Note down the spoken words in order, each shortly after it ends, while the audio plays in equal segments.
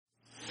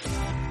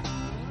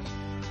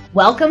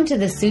Welcome to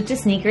the Suit to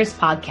Sneakers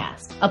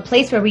podcast, a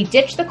place where we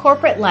ditch the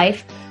corporate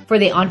life for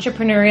the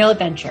entrepreneurial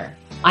adventure.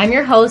 I'm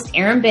your host,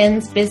 Erin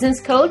Binns, business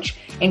coach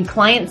and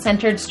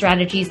client-centered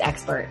strategies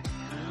expert.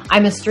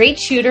 I'm a straight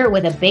shooter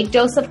with a big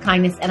dose of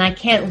kindness, and I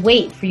can't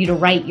wait for you to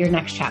write your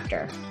next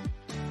chapter.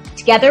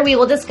 Together, we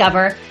will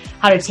discover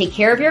how to take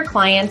care of your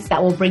clients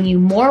that will bring you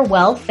more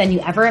wealth than you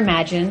ever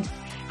imagined,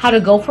 how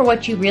to go for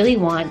what you really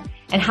want,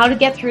 and how to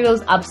get through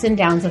those ups and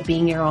downs of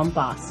being your own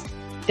boss.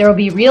 There will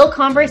be real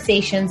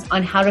conversations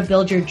on how to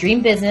build your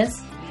dream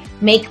business,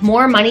 make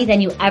more money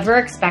than you ever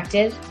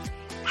expected,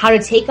 how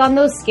to take on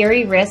those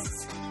scary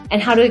risks,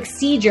 and how to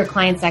exceed your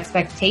clients'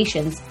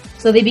 expectations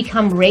so they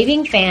become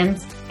raving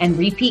fans and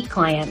repeat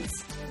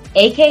clients.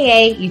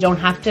 AKA, you don't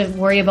have to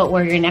worry about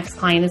where your next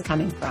client is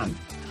coming from.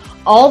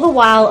 All the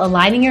while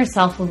aligning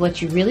yourself with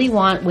what you really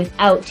want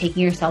without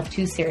taking yourself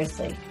too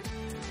seriously.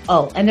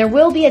 Oh, and there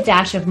will be a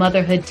dash of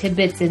motherhood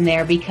tidbits in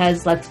there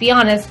because, let's be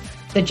honest,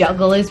 the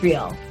juggle is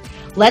real.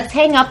 Let's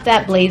hang up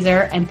that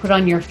blazer and put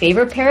on your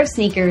favorite pair of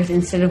sneakers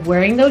instead of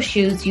wearing those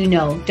shoes you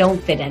know don't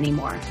fit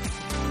anymore.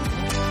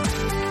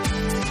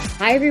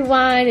 Hi,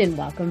 everyone, and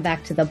welcome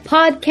back to the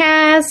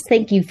podcast.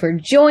 Thank you for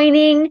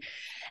joining.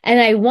 And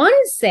I want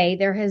to say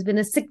there has been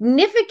a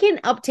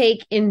significant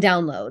uptake in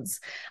downloads.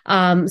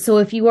 So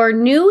if you are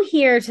new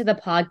here to the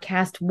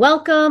podcast,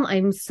 welcome.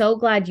 I'm so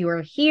glad you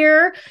are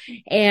here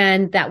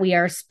and that we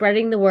are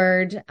spreading the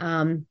word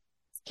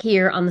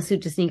here on the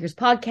Suit to Sneakers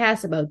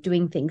podcast about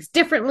doing things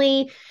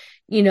differently,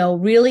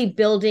 really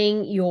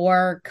building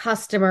your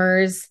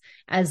customers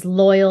as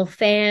loyal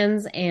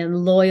fans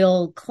and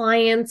loyal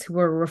clients who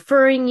are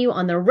referring you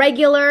on the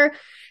regular.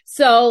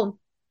 So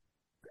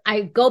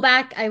I go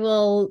back, I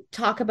will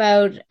talk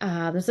about,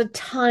 there's a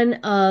ton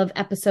of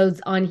episodes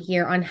on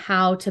here on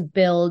how to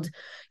build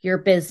your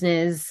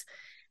business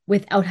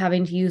without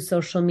having to use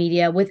social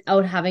media,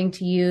 without having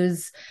to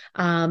use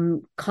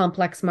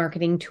complex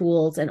marketing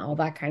tools and all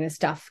that kind of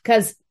stuff.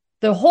 Because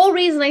the whole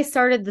reason I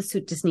started the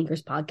Suit to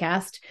Sneakers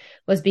podcast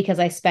was because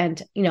I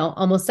spent,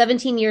 almost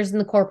 17 years in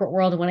the corporate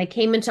world. And when I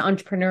came into the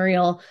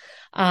entrepreneurial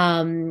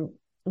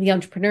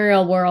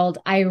world,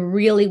 I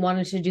really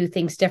wanted to do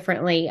things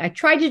differently. I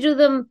tried to do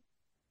them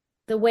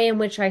the way in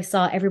which I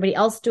saw everybody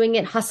else doing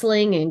it,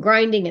 hustling and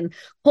grinding and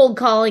cold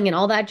calling and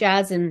all that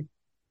jazz. And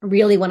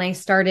really, when I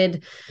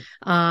started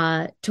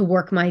to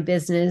work my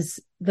business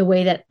the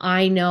way that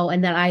I know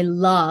and that I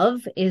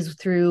love is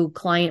through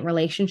client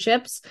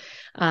relationships,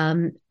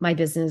 my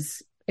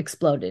business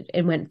exploded.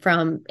 It went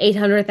from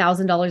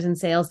 $800,000 in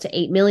sales to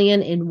 $8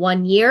 million in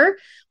 1 year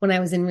when I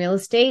was in real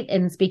estate.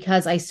 And it's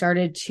because I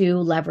started to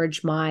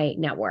leverage my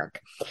network.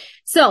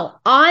 So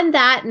on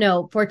that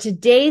note, for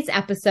today's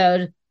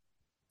episode,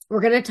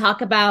 we're going to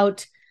talk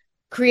about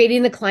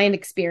creating the client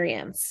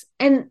experience.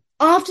 And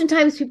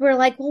oftentimes people are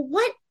like, well,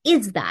 what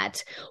is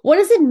that? What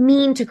does it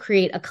mean to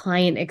create a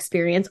client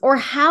experience, or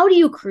how do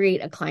you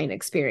create a client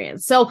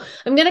experience? So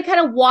I'm going to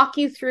kind of walk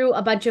you through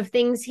a bunch of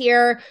things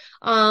here.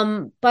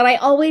 But I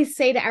always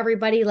say to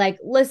everybody,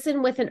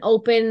 listen with an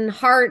open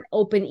heart,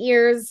 open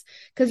ears,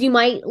 because you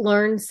might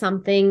learn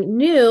something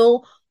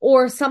new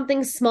or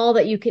something small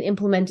that you can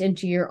implement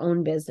into your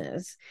own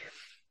business.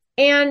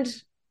 And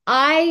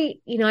I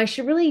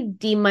should really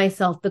deem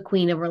myself the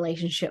queen of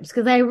relationships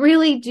because I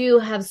really do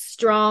have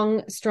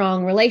strong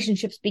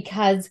relationships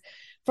because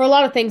for a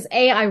lot of things,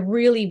 I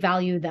really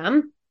value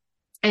them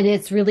and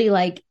it's really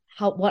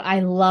what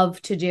I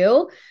love to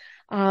do.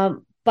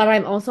 But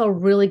I'm also a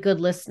really good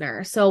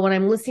listener. So when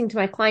I'm listening to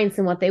my clients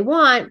and what they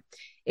want,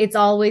 it's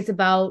always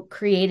about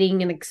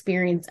creating an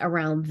experience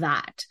around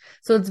that.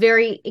 So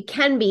it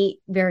can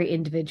be very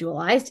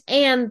individualized,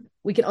 and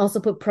we can also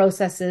put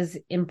processes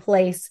in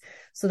place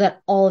so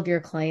that all of your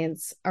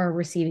clients are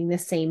receiving the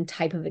same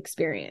type of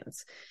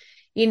experience.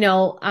 These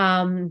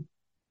are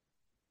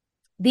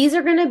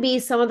going to be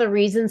some of the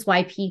reasons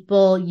why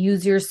people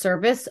use your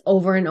service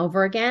over and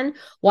over again,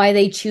 why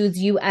they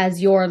choose you as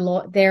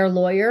their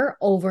lawyer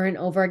over and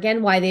over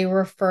again, why they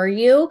refer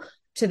you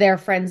to their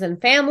friends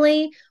and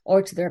family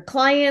or to their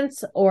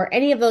clients or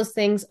any of those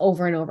things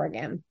over and over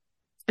again.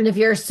 And if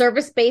you're a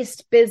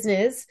service-based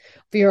business,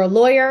 if you're a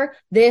lawyer,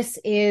 this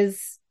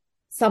is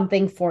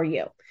something for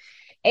you.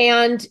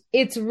 And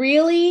it's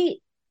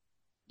really,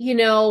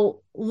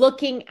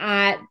 looking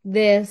at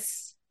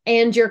this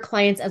and your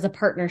clients as a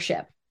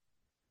partnership.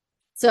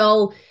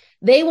 So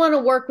they want to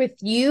work with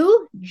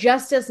you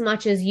just as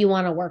much as you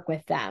want to work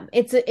with them.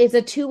 It's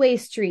a two-way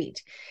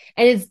street,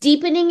 and it's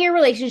deepening your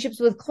relationships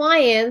with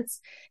clients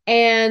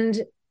and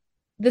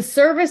the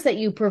service that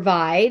you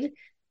provide.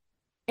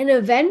 And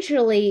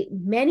eventually,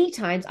 many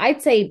times,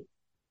 I'd say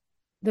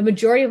the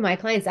majority of my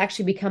clients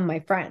actually become my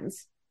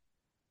friends.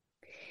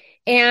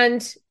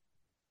 And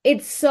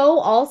it's so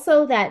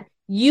also that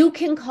you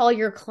can call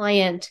your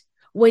client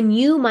when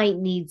you might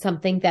need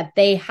something that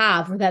they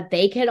have or that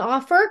they can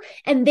offer,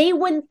 and they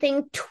wouldn't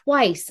think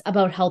twice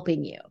about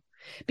helping you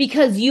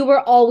because you were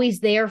always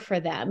there for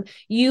them.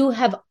 You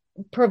have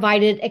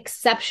provided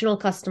exceptional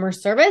customer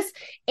service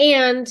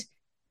and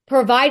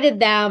provided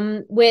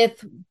them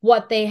with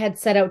what they had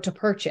set out to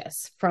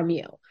purchase from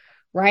you,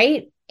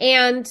 right?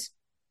 And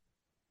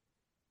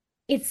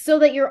it's so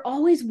that you're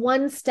always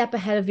one step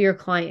ahead of your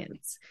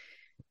clients.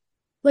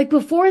 Like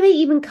before they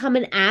even come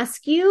and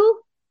ask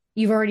you,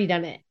 you've already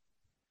done it.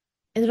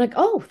 And they're like,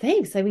 oh,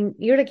 thanks. I mean,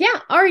 you're like, yeah,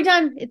 already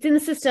done. It's in the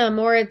system,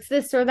 or it's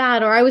this or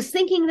that. Or I was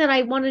thinking that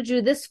I want to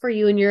do this for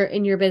you in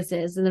your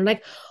business. And they're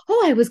like,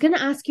 oh, I was going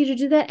to ask you to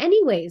do that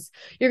anyways.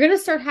 You're going to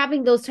start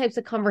having those types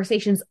of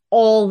conversations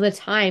all the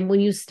time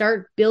when you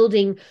start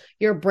building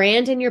your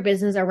brand and your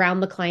business around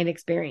the client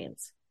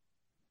experience.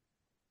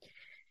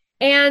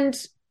 And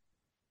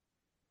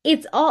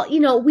it's all,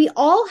 we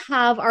all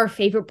have our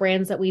favorite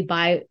brands that we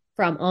buy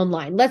from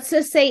online. Let's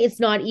just say it's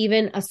not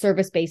even a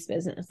service-based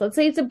business. Let's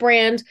say it's a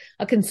brand,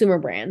 a consumer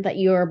brand that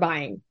you are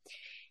buying.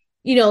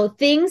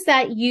 Things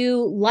that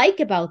you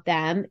like about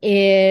them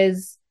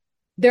is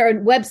their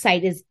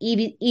website is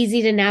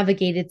easy to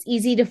navigate. It's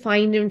easy to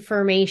find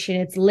information.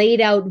 It's laid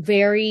out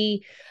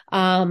very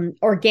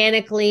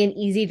organically and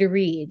easy to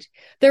read.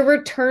 Their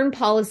return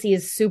policy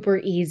is super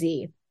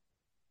easy.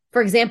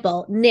 For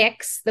example,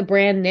 Knix, the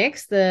brand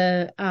Knix,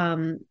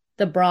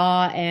 the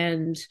bra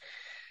and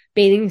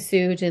bathing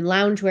suit and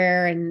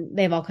loungewear, and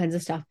they have all kinds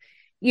of stuff.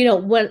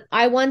 When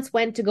I once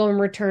went to go and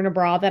return a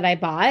bra that I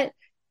bought,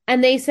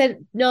 and they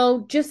said,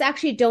 no, just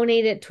actually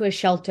donate it to a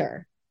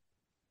shelter.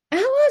 How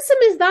awesome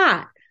is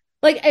that?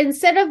 Like,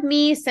 instead of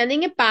me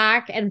sending it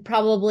back and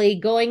probably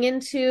going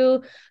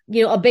into,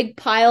 a big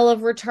pile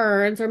of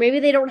returns, or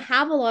maybe they don't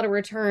have a lot of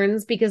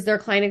returns because their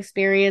client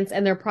experience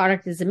and their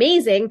product is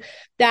amazing,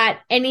 that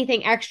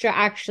anything extra,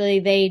 actually,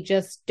 they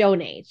just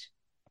donate.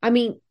 I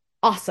mean,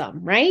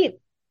 awesome, right?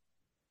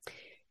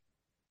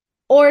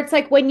 Or it's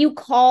like when you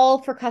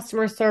call for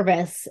customer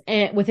service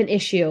with an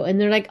issue and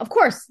they're like, of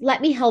course, let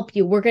me help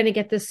you. We're going to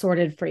get this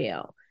sorted for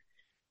you.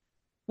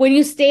 When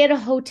you stay at a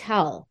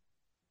hotel,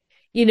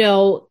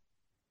 a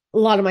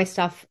lot of my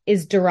stuff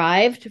is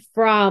derived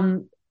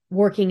from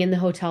working in the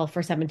hotel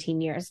for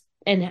 17 years,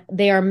 and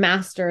they are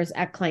masters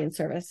at client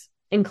service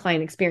and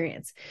client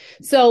experience.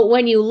 So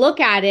when you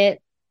look at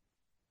it,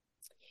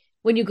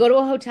 when you go to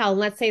a hotel, and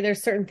let's say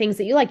there's certain things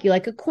that you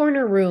like a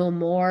corner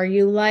room, or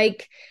you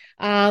like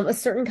a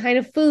certain kind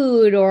of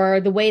food,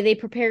 or the way they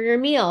prepare your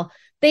meal,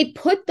 they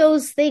put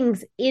those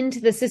things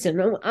into the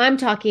system. I'm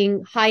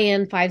talking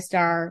high-end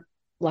 5-star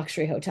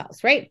luxury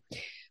hotels, right?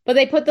 But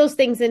they put those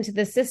things into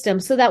the system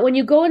so that when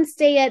you go and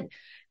stay at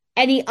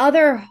any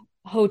other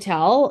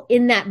hotel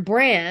in that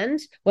brand,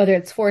 whether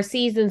it's Four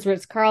Seasons,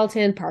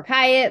 Ritz-Carlton, Park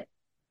Hyatt,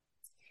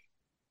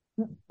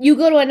 you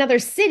go to another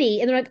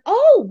city and they're like,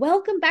 oh,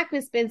 welcome back,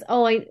 Miss Binns.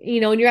 Oh, and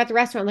you're at the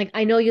restaurant, like,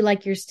 I know you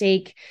like your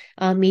steak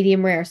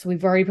medium rare, so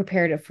we've already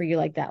prepared it for you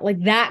like that.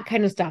 Like, that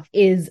kind of stuff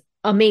is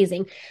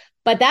amazing.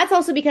 But that's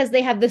also because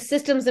they have the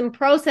systems and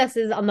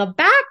processes on the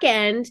back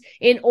end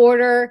in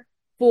order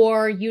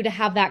for you to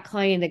have that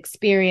client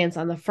experience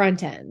on the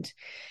front end.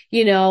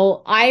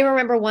 I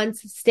remember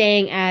once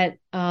staying at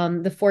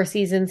the Four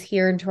Seasons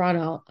here in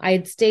Toronto. I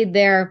had stayed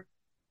there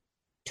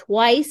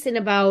twice in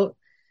about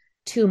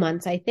 2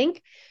 months, I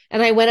think.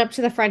 And I went up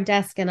to the front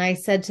desk and I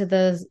said to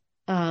the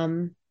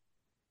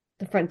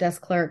front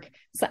desk clerk,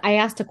 so I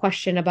asked a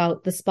question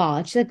about the spa.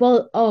 And she's like,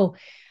 well,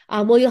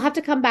 you'll have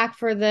to come back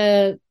for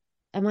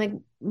I'm like,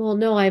 well,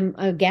 no, I'm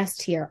a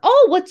guest here.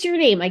 Oh, what's your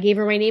name? I gave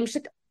her my name. She's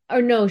like,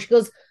 oh no, she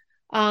goes,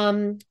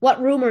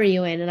 what room are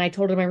you in? And I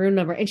told her my room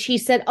number. And she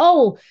said,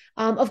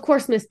 of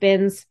course, Miss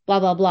Binns, blah,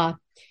 blah, blah.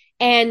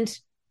 And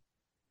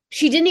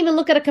she didn't even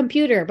look at a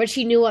computer, but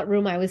she knew what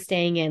room I was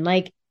staying in.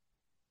 Like,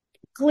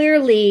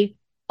 clearly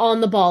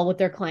on the ball with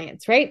their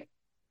clients, right?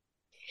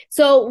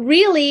 So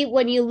really,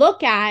 when you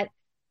look at,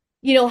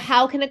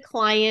 how can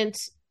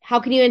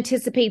you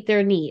anticipate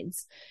their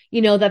needs?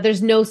 That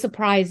there's no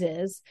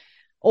surprises,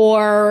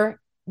 or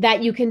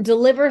that you can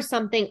deliver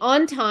something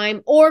on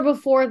time or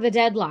before the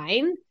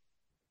deadline.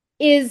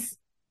 These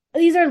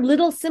are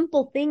little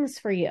simple things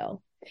for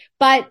you.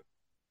 But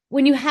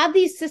when you have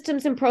these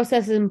systems and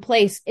processes in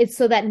place, it's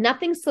so that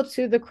nothing slips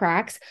through the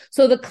cracks,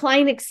 so the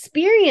client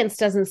experience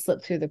doesn't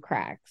slip through the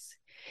cracks.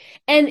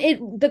 And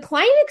the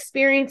client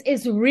experience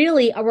is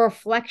really a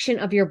reflection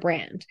of your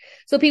brand.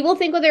 So people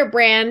think of their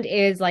brand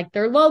is like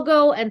their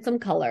logo and some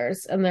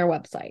colors on their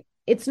website.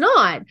 It's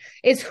not.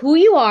 It's who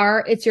you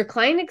are. It's your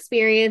client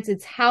experience.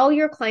 It's how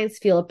your clients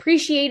feel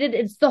appreciated.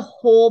 It's the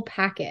whole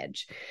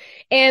package.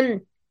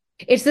 And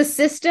it's the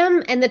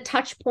system and the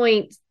touch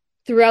points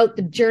throughout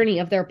the journey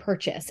of their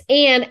purchase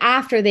and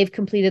after they've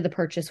completed the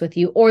purchase with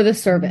you or the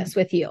service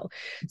with you.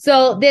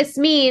 So this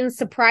means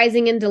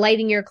surprising and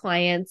delighting your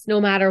clients no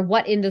matter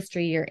what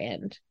industry you're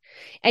in.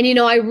 And,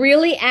 I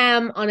really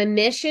am on a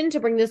mission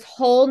to bring this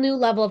whole new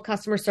level of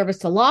customer service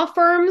to law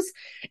firms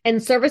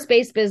and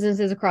service-based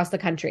businesses across the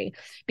country,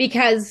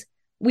 because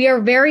we are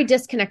very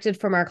disconnected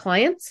from our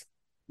clients.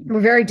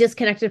 We're very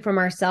disconnected from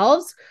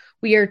ourselves.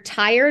 We are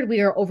tired.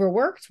 We are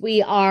overworked.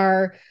 We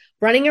are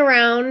running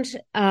around,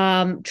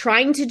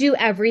 trying to do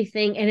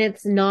everything, and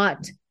it's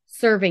not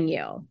serving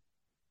you.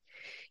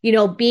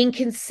 being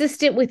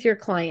consistent with your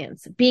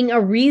clients, being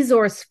a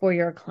resource for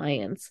your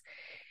clients,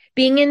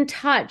 being in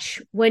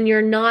touch when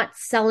you're not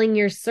selling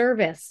your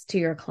service to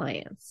your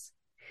clients.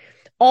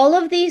 All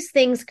of these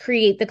things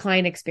create the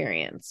client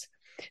experience.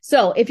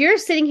 So if you're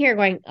sitting here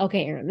going,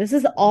 okay, Erin, this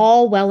is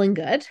all well and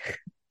good.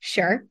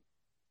 Sure.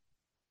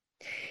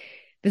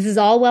 This is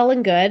all well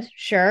and good.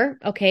 Sure.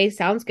 Okay.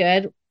 Sounds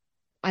good.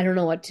 I don't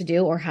know what to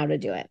do or how to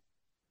do it.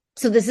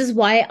 So this is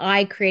why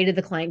I created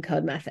the client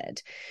code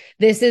method.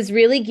 This is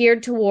really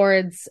geared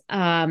towards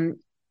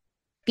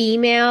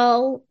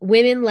female,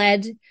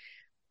 women-led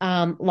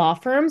law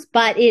firms,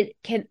 but it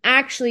can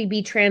actually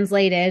be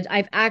translated.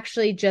 I've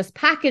actually just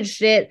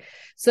packaged it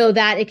so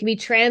that it can be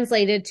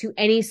translated to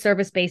any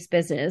service-based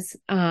business,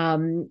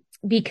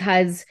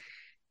 because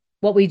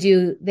what we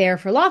do there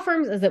for law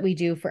firms is that we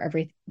do for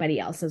everybody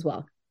else as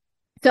well.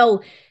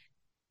 So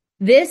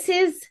this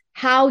is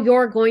how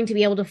you're going to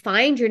be able to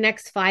find your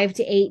next 5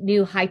 to 8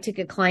 new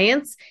high-ticket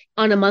clients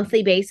on a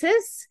monthly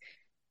basis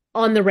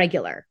on the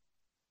regular,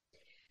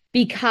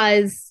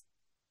 because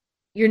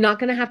you're not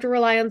going to have to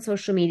rely on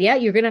social media.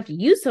 You're going to have to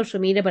use social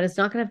media, but it's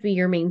not going to have to be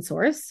your main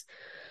source.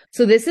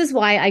 So this is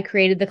why I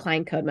created the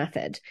client code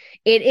method.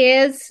 It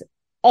is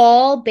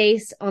all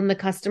based on the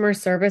customer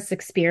service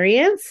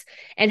experience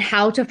and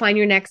how to find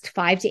your next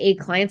 5 to 8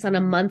 clients on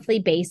a monthly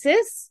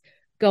basis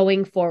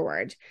going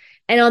forward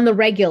and on the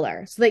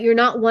regular, so that you're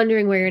not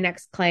wondering where your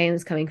next client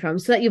is coming from,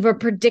 so that you have a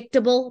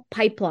predictable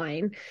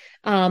pipeline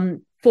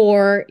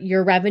for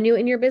your revenue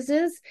in your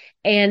business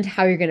and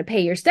how you're going to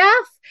pay your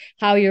staff,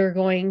 how you're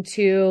going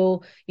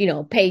to,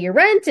 pay your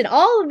rent and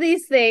all of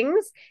these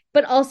things,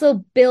 but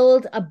also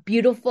build a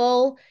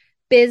beautiful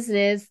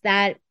business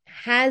that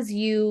has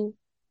you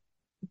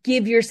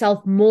give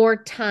yourself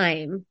more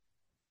time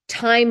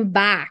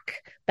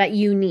back that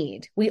you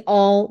need. We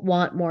all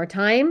want more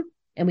time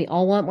and we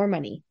all want more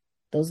money.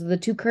 Those are the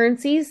two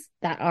currencies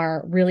that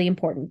are really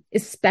important,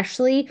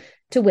 especially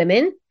to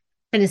women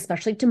and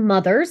especially to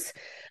mothers,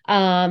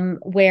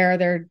 where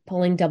they're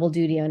pulling double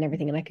duty on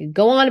everything. And I could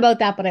go on about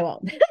that, but I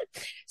won't.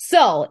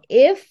 So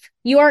if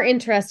you are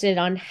interested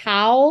on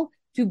how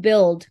to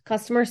build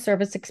customer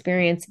service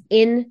experience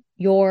in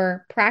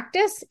your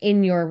practice,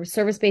 in your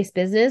service-based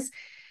business,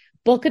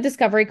 book a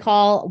discovery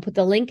call. I'll put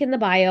the link in the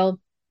bio,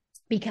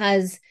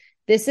 because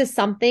this is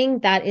something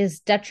that is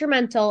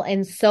detrimental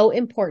and so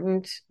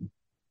important.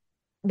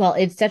 Well,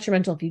 it's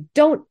detrimental if you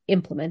don't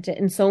implement it,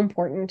 and so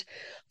important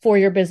for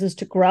your business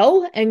to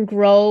grow and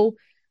grow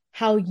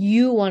how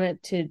you want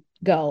it to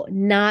go,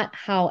 not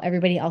how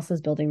everybody else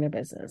is building their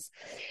business.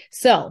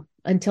 So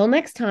until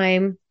next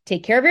time,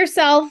 take care of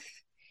yourself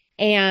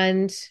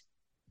and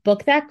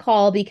book that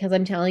call, because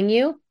I'm telling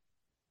you,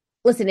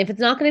 listen, if it's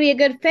not going to be a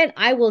good fit,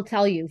 I will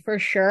tell you for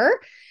sure.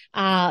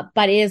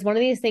 But it is one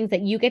of these things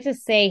that you get to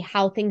say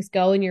how things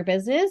go in your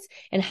business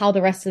and how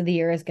the rest of the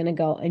year is going to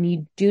go. And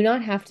you do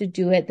not have to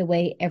do it the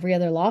way every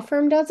other law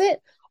firm does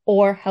it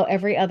or how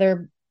every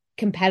other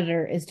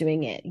competitor is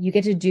doing it. You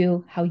get to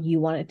do how you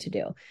want it to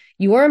do.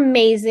 You are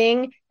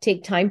amazing.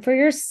 Take time for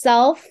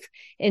yourself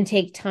and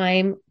take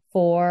time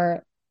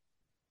for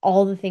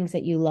all the things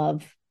that you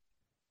love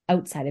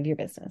outside of your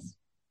business.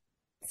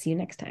 See you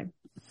next time.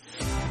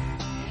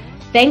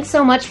 Thanks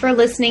so much for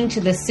listening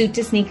to the Suit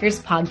to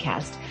Sneakers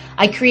podcast.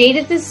 I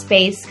created this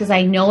space because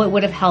I know it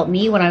would have helped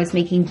me when I was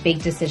making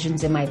big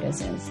decisions in my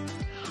business.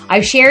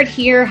 I've shared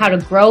here how to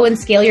grow and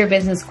scale your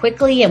business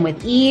quickly and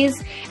with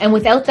ease, and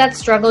without that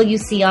struggle you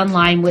see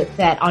online with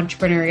that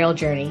entrepreneurial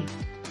journey.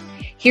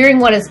 Hearing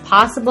what is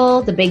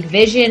possible, the big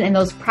vision, and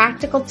those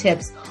practical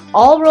tips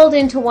all rolled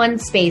into one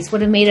space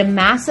would have made a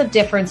massive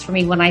difference for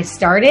me when I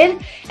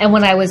started and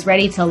when I was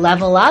ready to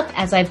level up,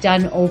 as I've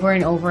done over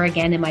and over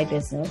again in my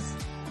business.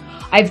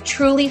 I've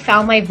truly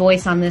found my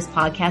voice on this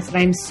podcast, and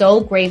I'm so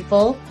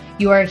grateful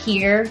you are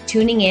here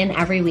tuning in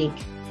every week.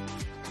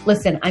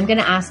 Listen, I'm going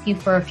to ask you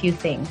for a few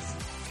things.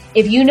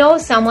 If you know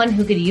someone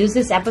who could use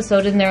this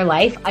episode in their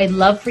life, I'd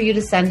love for you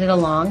to send it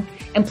along.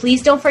 And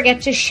please don't forget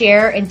to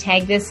share and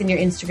tag this in your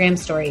Instagram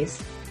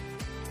stories.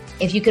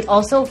 If you could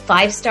also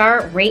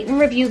 5-star rate and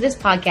review this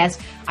podcast,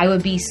 I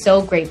would be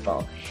so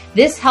grateful.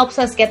 This helps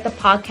us get the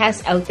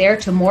podcast out there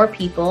to more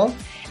people.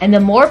 And the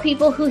more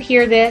people who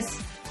hear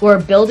this, who are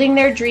building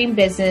their dream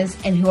business,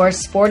 and who are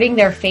sporting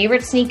their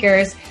favorite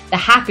sneakers, the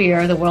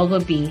happier the world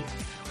would be.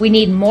 We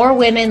need more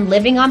women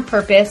living on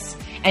purpose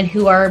and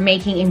who are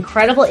making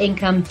incredible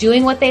income,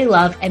 doing what they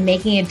love, and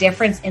making a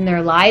difference in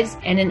their lives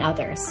and in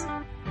others.